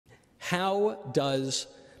how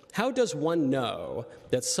does one know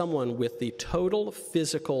that someone with the total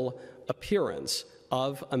physical appearance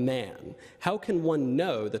of a man, how can one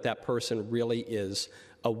know that that person really is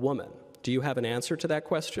a woman? Do you have an answer to that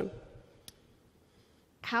question?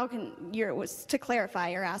 To clarify,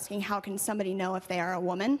 you're asking how can somebody know if they are a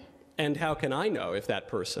woman? And how can I know if that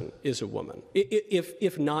person is a woman?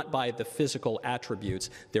 If not by the physical attributes,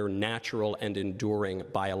 their natural and enduring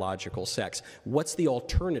biological sex. What's the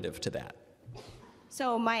alternative to that?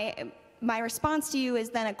 So my response to you is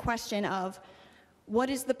then a question of, what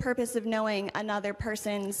is the purpose of knowing another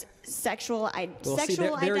person's sexual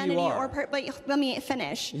identity? But let me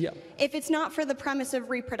finish. Yeah. If it's not for the premise of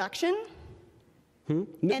reproduction,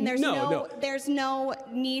 and there's no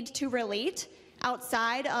need to relate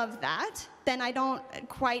outside of that, then I don't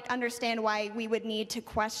quite understand why we would need to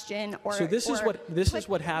question or. So this is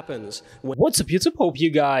what happens. What's up, YouTube? Hope you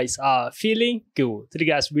guys are feeling good. Today,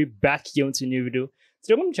 guys, we're back here with a new video.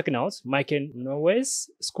 Today, I'm checking out Mike and Knowles,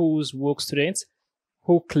 school's work students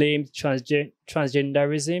who claim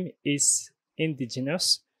transgenderism is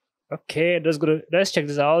indigenous. Okay, let's check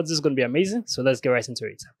this out. This is going to be amazing. So let's get right into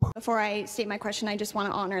it. Before I state my question, I just want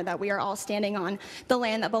to honor that we are all standing on the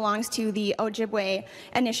land that belongs to the Ojibwe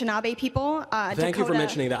Anishinaabe people. Thank you for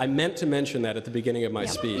mentioning that. I meant to mention that at the beginning of my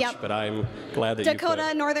speech, but I'm glad that Dakota, you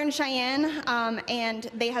could. Northern Cheyenne, and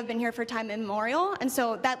they have been here for time immemorial, and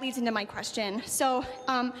so that leads into my question. So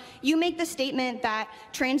you make the statement that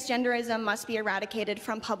transgenderism must be eradicated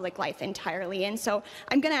from public life entirely, and so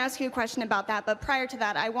I'm going to ask you a question about that, but prior to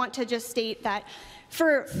that, I want to just state that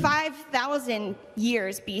for 5,000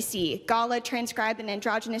 years BC, Gala transcribed and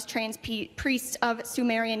androgynous trans priests of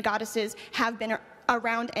Sumerian goddesses have been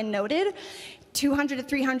around and noted. 200 to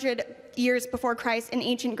 300 years before Christ in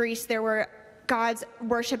ancient Greece, there were gods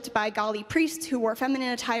worshipped by Gali priests who wore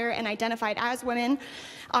feminine attire and identified as women.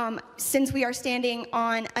 Since we are standing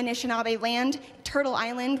on Anishinaabe land, Turtle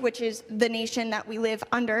Island, which is the nation that we live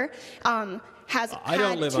under, has I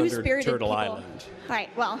don't live under Turtle Island. Right,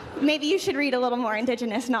 well, maybe you should read a little more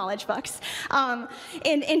indigenous knowledge books.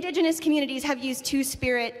 Indigenous communities have used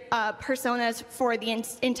two-spirit personas for the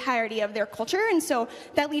entirety of their culture, and so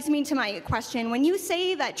that leads me to my question. When you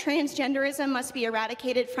say that transgenderism must be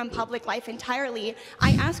eradicated from public life entirely,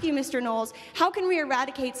 I ask you, Mr. Knowles, how can we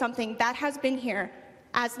eradicate something that has been here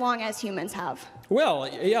as long as humans have? Well,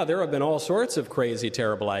 yeah, there have been all sorts of crazy,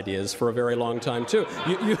 terrible ideas for a very long time, too.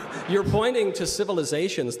 You're pointing to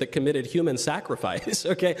civilizations that committed human sacrifice,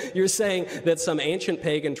 okay? You're saying that some ancient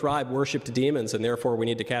pagan tribe worshipped demons and therefore we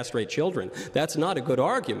need to castrate children. That's not a good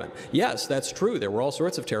argument. Yes, that's true. There were all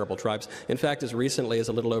sorts of terrible tribes. In fact, as recently as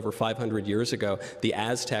a little over 500 years ago, the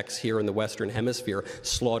Aztecs here in the Western Hemisphere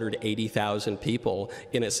slaughtered 80,000 people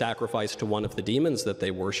in a sacrifice to one of the demons that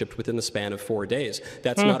they worshipped within the span of 4 days.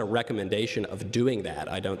 That's not a recommendation of doing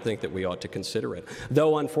that. I don't think that we ought to consider it.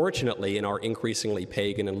 Though, unfortunately, in our increasingly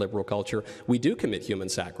pagan and liberal culture, we do commit human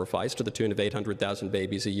sacrifice to the tune of 800,000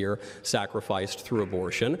 babies a year sacrificed through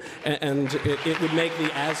abortion, and it would make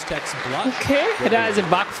the Aztecs blush. Okay, that is a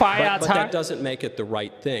backfire. But that doesn't make it the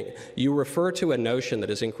right thing. You refer to a notion that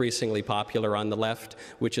is increasingly popular on the left,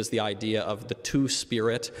 which is the idea of the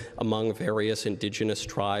two-spirit among various indigenous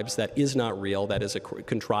tribes. That is not real. That is a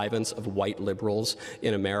contrivance of white liberals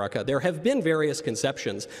in America. There have been various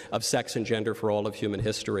conceptions of sex and gender for all of human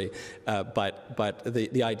history, but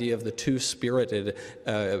the idea of the two-spirited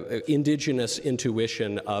indigenous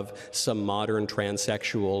intuition of some modern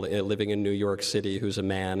transsexual living in New York City who's a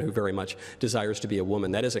man who very much desires to be a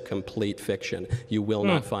woman, that is a complete fiction. You will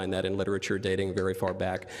not find that in literature dating very far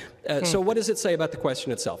back. So what does it say about the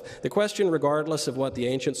question itself? The question, regardless of what the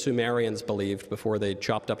ancient Sumerians believed before they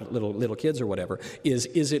chopped up little kids or whatever,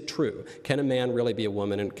 is it true? Can a man really be a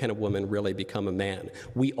woman, and can a woman really become a man?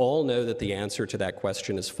 We all know that the answer to that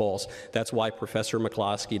question is false. That's why Professor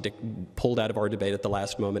McCloskey pulled out of our debate at the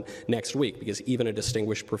last moment next week, because even a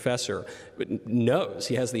distinguished professor knows,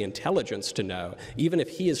 he has the intelligence to know, even if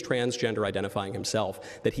he is transgender identifying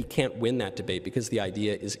himself, that he can't win that debate because the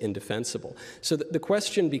idea is indefensible. So the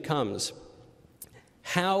question becomes,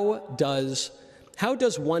 how does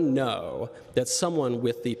one know that someone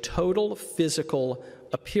with the total physical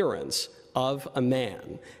appearance of a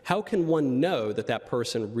man, how can one know that that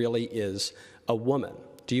person really is a woman?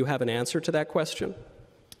 Do you have an answer to that question?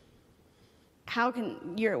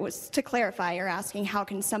 To clarify, you're asking how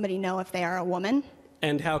can somebody know if they are a woman?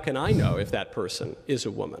 And how can I know if that person is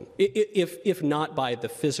a woman? If not by the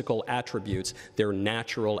physical attributes, their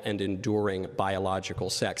natural and enduring biological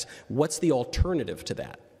sex. What's the alternative to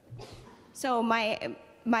that? So my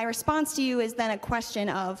response to you is then a question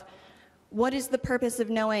of, what is the purpose of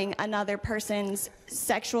knowing another person's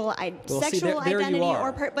sexual Well, see, there you identity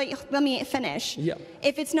are. but let me finish. Yeah.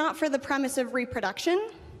 If it's not for the premise of reproduction,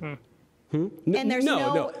 and there's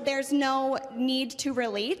No. there's no need to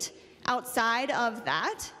relate outside of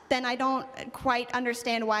that, then I don't quite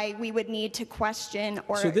understand why we would need to question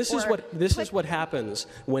or. So this is what happens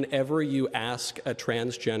whenever you ask a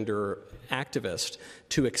transgender activist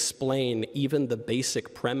to explain even the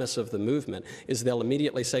basic premise of the movement, is they'll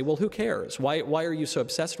immediately say, well, who cares? Why are you so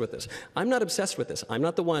obsessed with this? I'm not obsessed with this. I'm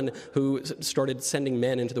not the one who started sending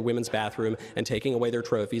men into the women's bathroom and taking away their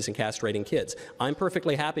trophies and castrating kids. I'm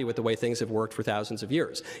perfectly happy with the way things have worked for thousands of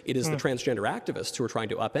years. It is the transgender activists who are trying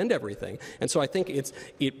to upend everything. And so I think it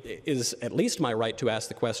is at least my right to ask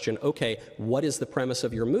the question, okay, what is the premise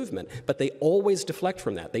of your movement? But they always deflect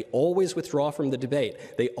from that. They always withdraw from the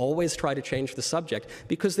debate. They always try to change the subject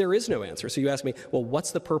because there is no answer. So you ask me, well,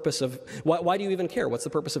 what's the purpose of, why do you even care? What's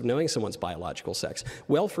the purpose of knowing someone's biological sex?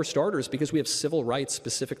 Well, for starters, because we have civil rights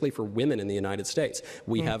specifically for women in the United States.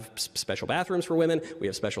 We have special bathrooms for women. We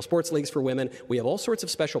have special sports leagues for women. We have all sorts of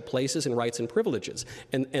special places and rights and privileges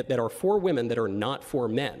and that are for women that are not for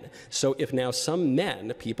men. So if now some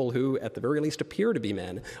men, people who at the very least appear to be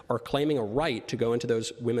men, are claiming a right to go into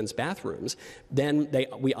those women's bathrooms, then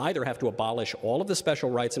we either have to abolish all of the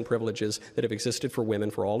special rights and privileges that have existed for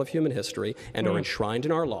women for all of human history and are enshrined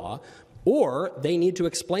in our law, or they need to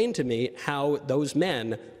explain to me how those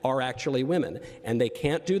men are actually women. And they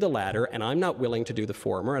can't do the latter, and I'm not willing to do the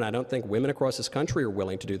former, and I don't think women across this country are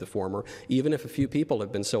willing to do the former, even if a few people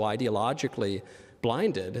have been so ideologically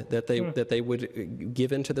blinded that they would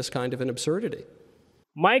give into this kind of an absurdity.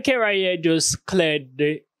 Michael right here just cleared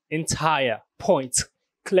the entire point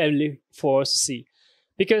clearly for us to see.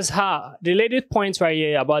 Because the lady point right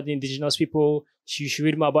here about the indigenous people, she should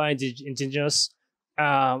read more about indigenous.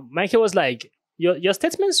 Michael was like, your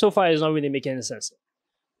statement so far is not really making any sense.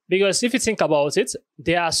 Because if you think about it,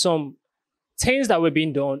 there are some things that were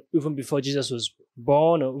being done even before Jesus was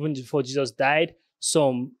born or even before Jesus died.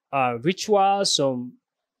 Some rituals,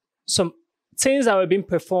 some things that were being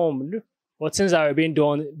performed or things that were being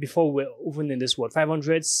done before we were even in this world,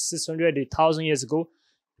 500, 600, 1,000 years ago.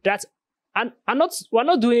 We're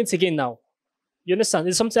not doing it again now. You understand?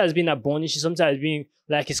 It's something that's been abolished, it's something that's been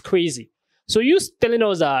like it's crazy. So you telling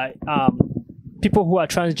us that people who are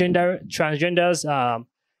transgenders,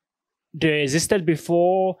 they existed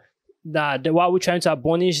before, that while we're trying to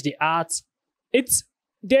abolish the arts,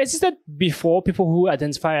 they existed before people who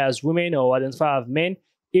identify as women or identify as men,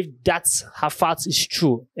 if that's her fact is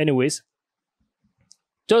true anyways.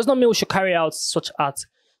 Does not mean we should carry out such art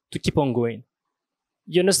to keep on going.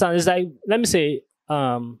 You understand? It's like, let me say,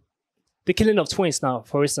 the killing of twins now,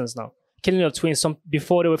 for instance now. Killing of twins,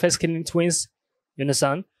 before they were first killing twins, you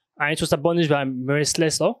understand? And it was abolished by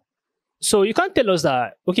merciless law. So you can't tell us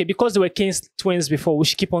that, okay, because they were killing twins before, we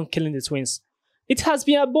should keep on killing the twins. It has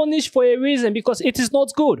been abolished for a reason, because it is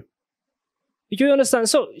not good. You understand?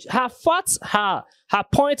 So her facts, her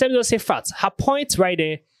point, let me just say facts, her point right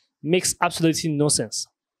there makes absolutely no sense.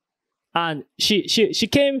 And she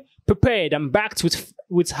came prepared and backed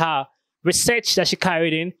with her research that she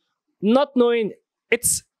carried in, not knowing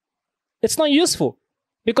it's not useful,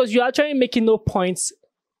 because you are actually making no points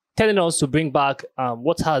telling us to bring back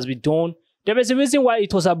what has been done. There is a reason why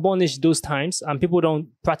it was abolished those times and people don't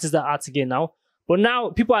practice that art again now. But now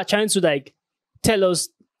people are trying to like tell us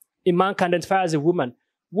a man can identify as a woman,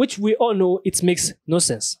 which we all know it makes no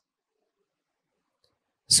sense.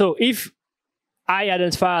 So if I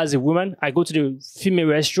identify as a woman, I go to the female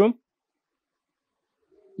restroom,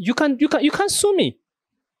 you can sue me.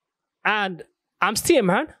 And I'm still a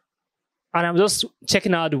man. And I'm just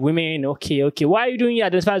checking out the women. Okay. Why are you doing you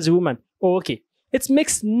identify as a woman? Oh, okay. It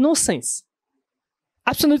makes no sense.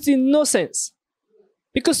 Absolutely no sense.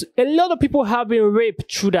 Because a lot of people have been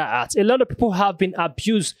raped through that art. A lot of people have been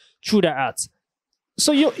abused through that art.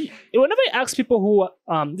 So whenever you ask people who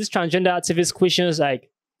these transgender activist questions like,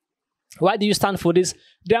 why do you stand for this?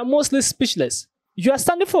 They are mostly speechless. You are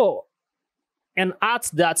standing for an art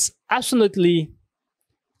that's absolutely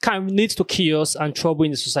can lead to chaos and trouble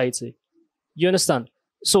in the society. You understand?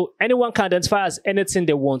 So anyone can identify as anything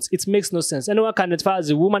they want. It makes no sense. Anyone can identify as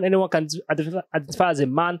a woman. Anyone can identify as a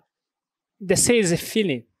man. They say it's a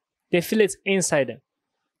feeling. They feel it inside them.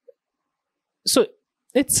 So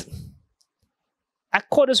I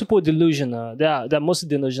call those people delusional. They're mostly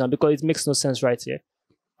delusional because it makes no sense right here.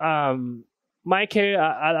 Michael,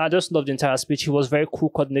 I just loved the entire speech. He was very cool,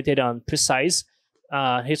 coordinated, and precise.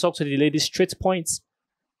 He talked to the lady straight points.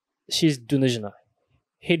 She's delusional.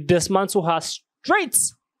 He dismantled her straight.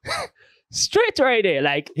 Straight right there.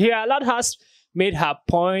 Like, he allowed her made her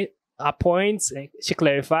point, her points. She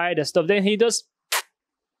clarified the stuff. Then he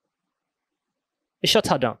shut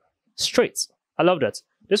her down straight. I love that.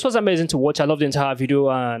 This was amazing to watch. I love the entire video,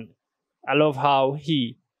 and I love how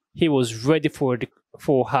he was ready for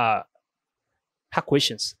her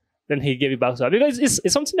questions. Then he gave it back to her, because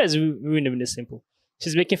it's something that's really, really simple.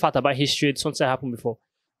 She's making fat about history. It's something that happened before.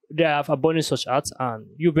 They have abandoning such art, and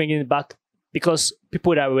you bringing it back because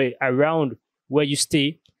people that were around where you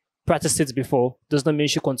stay practiced it before does not mean you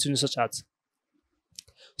should continue such art.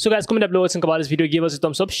 So guys, comment down below what you think about this video. Give us a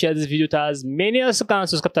thumbs up, share this video to as many as you can,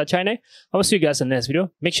 subscribe to our channel. I will see you guys in the next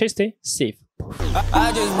video. Make sure you stay safe.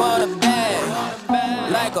 I just want a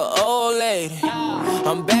bag, like an old lady.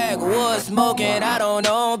 I'm backwoods smoking, I don't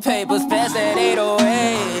own papers, pass that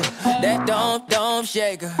 808. That don't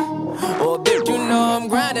shake her. Oh, bitch, you know I'm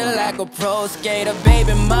grinding like a pro skater.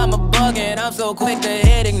 Baby mama bugging, I'm so quick to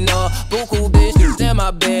hit ignore. Buku bitches in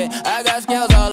my bed, I got scales all